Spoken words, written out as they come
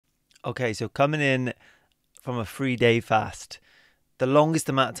Okay, so coming in from a 3 day fast, the longest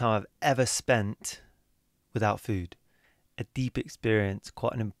amount of time I've ever spent without food. A deep experience,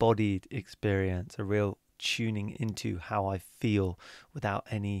 quite an embodied experience, a real tuning into how I feel without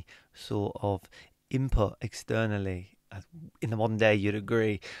any sort of input externally. In the modern day, you'd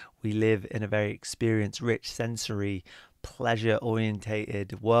agree, we live in a very experience rich, sensory, pleasure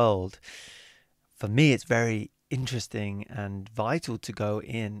orientated world. For me, it's very interesting and vital to go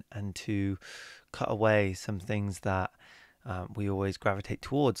in and to cut away some things that we always gravitate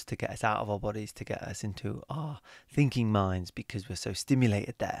towards to get us out of our bodies, to get us into our thinking minds because we're so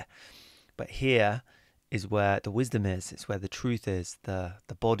stimulated there. But here is where the wisdom is. It's where the truth is, the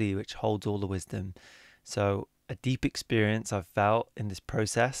body which holds all the wisdom. So a deep experience I've felt in this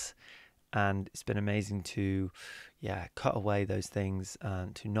process, and it's been amazing to, yeah, cut away those things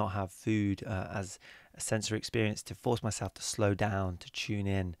and to not have food as a sensory experience, to force myself to slow down, to tune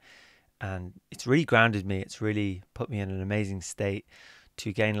in, and it's really grounded me. It's really put me in an amazing state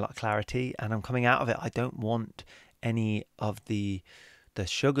to gain a lot of clarity, and I'm coming out of it. I don't want any of the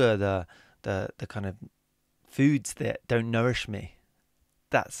sugar, the kind of foods that don't nourish me.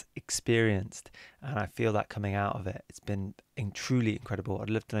 That's experienced, and I feel that coming out of it. It's been truly incredible. I'd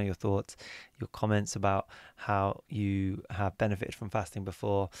love to know your thoughts, your comments about how you have benefited from fasting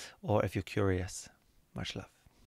before, or if you're curious. Much love.